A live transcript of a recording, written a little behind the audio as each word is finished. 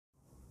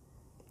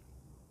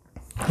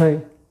Hi,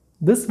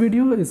 this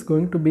video is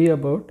going to be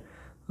about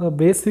a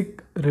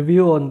basic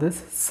review on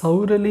this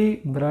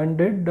Saurally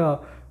branded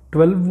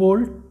 12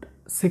 volt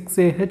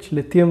 6Ah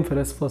lithium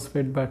ferrous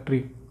phosphate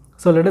battery.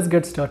 So let us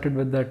get started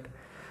with that.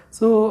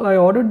 So I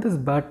ordered this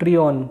battery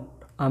on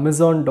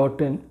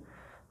Amazon.in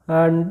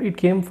and it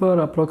came for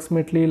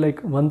approximately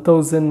like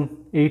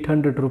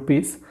 1800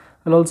 rupees.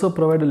 I'll also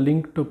provide a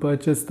link to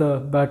purchase the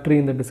battery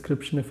in the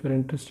description if you're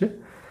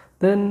interested.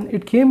 Then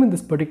it came in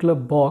this particular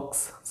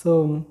box.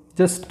 So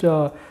just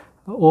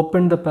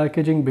opened the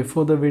packaging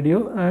before the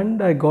video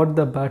and I got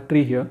the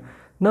battery here.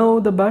 Now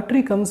the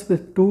battery comes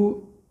with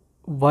two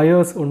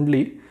wires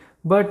only,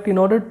 but in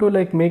order to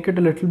like make it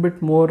a little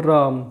bit more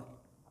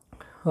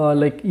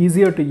like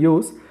easier to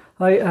use,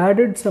 I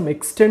added some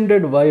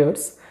extended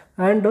wires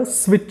and a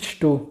switch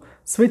too.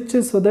 Switch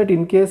is so that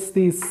in case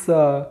these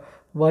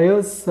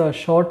wires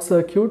short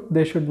circuit,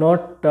 they should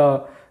not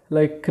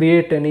like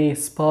create any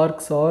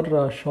sparks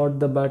or short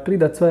the battery.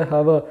 That's why I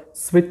have a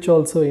switch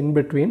also in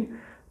between.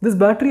 This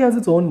battery has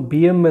its own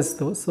BMS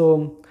though,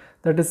 so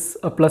that is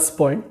a plus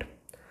point.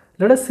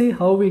 Let us see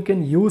how we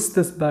can use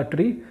this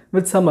battery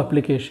with some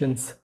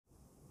applications.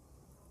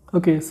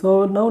 Okay,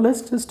 so now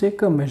let's just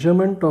take a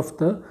measurement of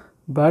the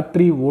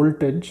battery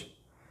voltage,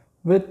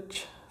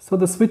 so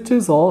the switch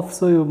is off,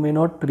 so you may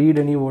not read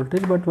any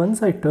voltage, but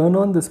once I turn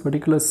on this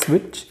particular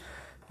switch,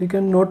 you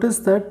can notice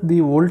that the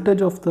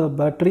voltage of the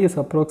battery is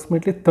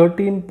approximately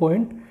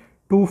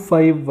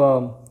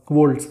 13.25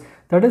 volts.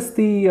 That is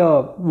the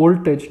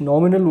voltage,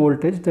 nominal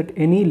voltage that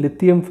any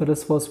lithium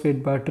ferrous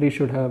phosphate battery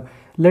should have.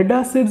 Lead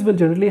acids will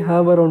generally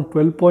have around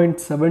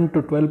 12.7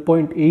 to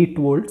 12.8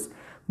 volts,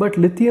 but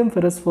lithium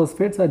ferrous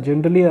phosphates are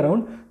generally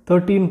around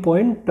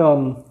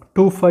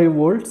 13.25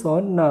 volts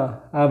on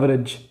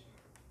average.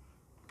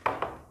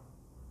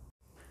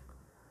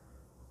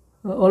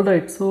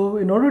 Alright, so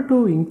in order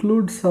to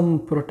include some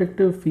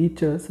protective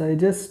features, I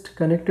just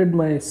connected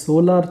my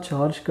solar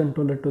charge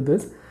controller to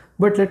this,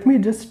 but let me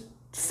just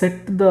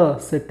set the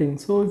setting.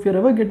 So if you're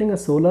ever getting a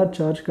solar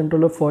charge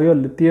controller for your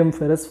lithium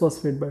ferrous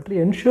phosphate battery,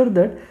 ensure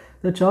that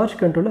the charge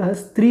controller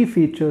has three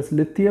features: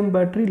 lithium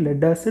battery,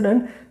 lead acid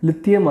and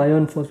lithium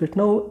iron phosphate.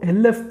 Now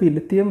LFP,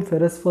 lithium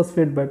ferrous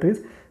phosphate batteries,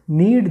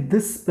 need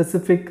this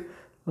specific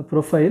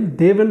profile.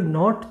 They will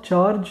not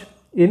charge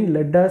in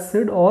lead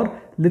acid or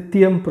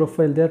lithium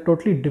profile. They are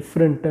totally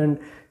different and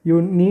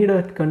you need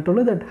a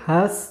controller that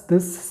has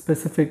this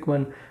specific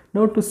one.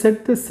 Now to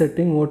set this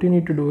setting, what you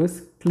need to do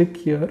is click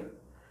here,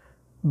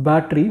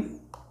 battery,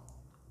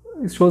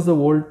 it shows the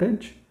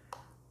voltage.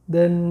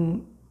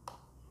 Then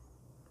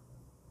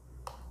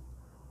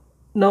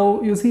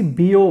now you see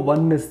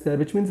BO1 is there,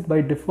 which means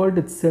by default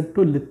it's set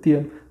to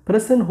lithium.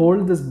 Press and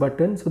hold this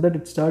button so that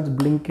it starts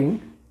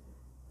blinking,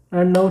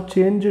 and now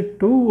change it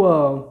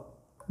to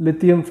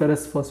lithium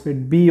ferrous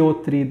phosphate,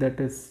 BO3 that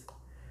is.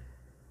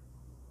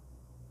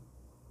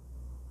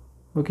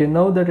 Okay,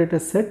 now that it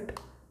is set,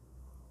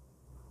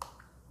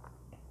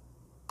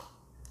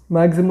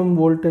 maximum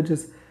voltage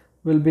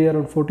will be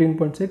around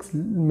 14.6,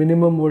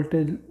 minimum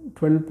voltage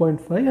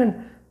 12.5, and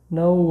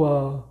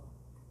now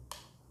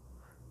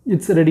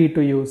it's ready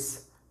to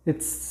use.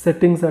 Its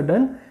settings are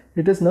done.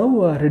 It is now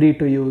ready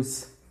to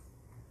use.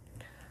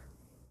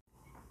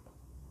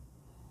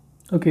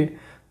 Okay,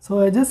 so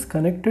I just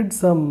connected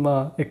some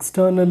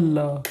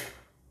external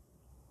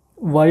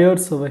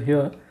wires over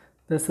here.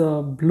 There's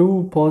a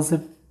blue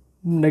positive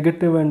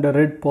negative and a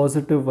red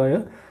positive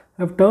wire.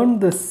 I've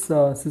turned this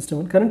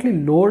system. Currently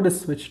load is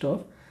switched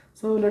off.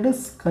 So let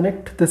us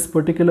connect this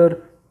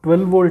particular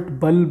 12 volt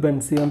bulb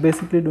and see. I'm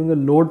basically doing a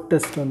load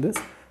test on this.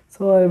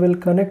 So I will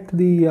connect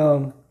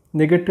the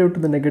negative to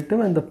the negative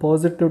and the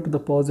positive to the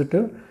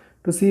positive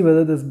to see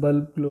whether this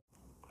bulb glows.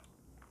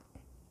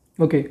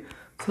 Okay,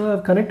 so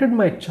I've connected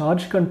my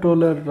charge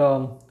controller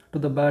to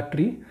the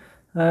battery,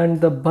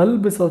 and the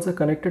bulb is also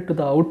connected to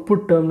the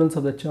output terminals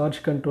of the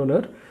charge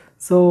controller.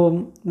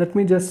 So let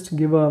me just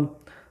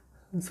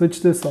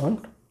switch this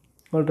on.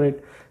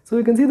 Alright, so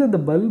you can see that the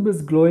bulb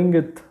is glowing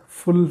with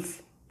full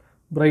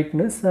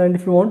brightness, and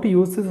if you want to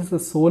use this as a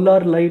solar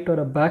light or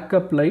a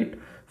backup light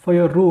for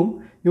your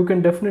room, you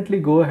can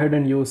definitely go ahead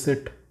and use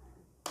it.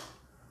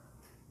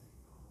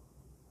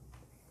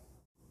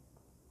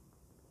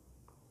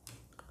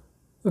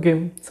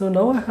 Okay, so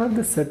now I have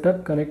this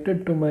setup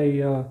connected to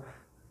my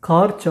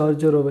car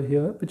charger over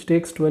here, which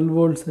takes 12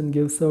 volts and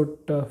gives out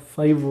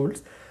 5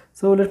 volts.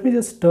 So let me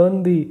just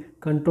turn the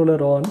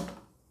controller on.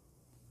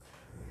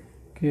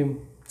 Okay,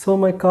 so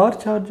my car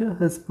charger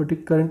is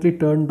currently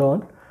turned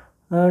on,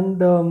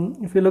 and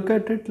if you look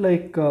at it,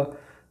 like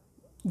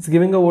it's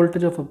giving a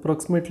voltage of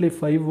approximately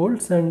 5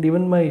 volts, and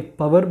even my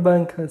power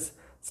bank has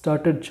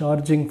started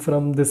charging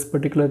from this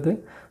particular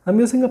thing. I'm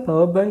using a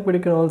power bank, but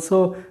you can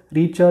also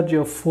recharge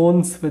your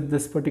phones with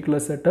this particular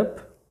setup.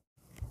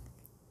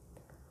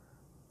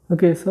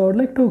 Okay, so I would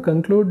like to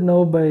conclude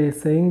now by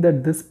saying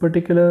that this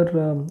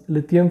particular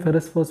lithium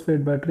ferrous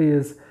phosphate battery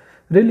is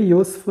really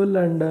useful,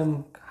 and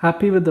I'm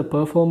happy with the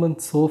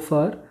performance so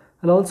far.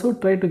 I'll also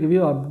try to give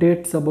you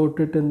updates about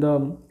it in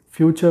the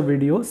future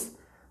videos.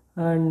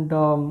 and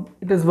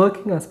it is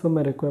working as per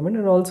my requirement,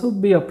 and also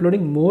be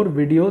uploading more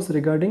videos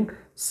regarding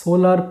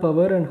solar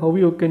power and how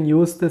you can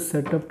use this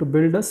setup to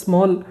build a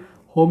small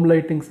home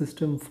lighting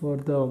system for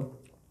the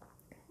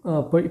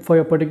for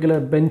a particular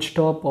bench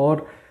top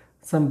or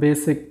some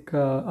basic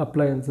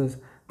appliances.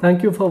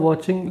 Thank you for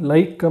watching.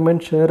 Like,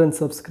 comment, share and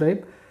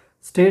subscribe.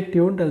 Stay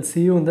tuned. I'll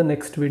see you in the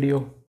next video.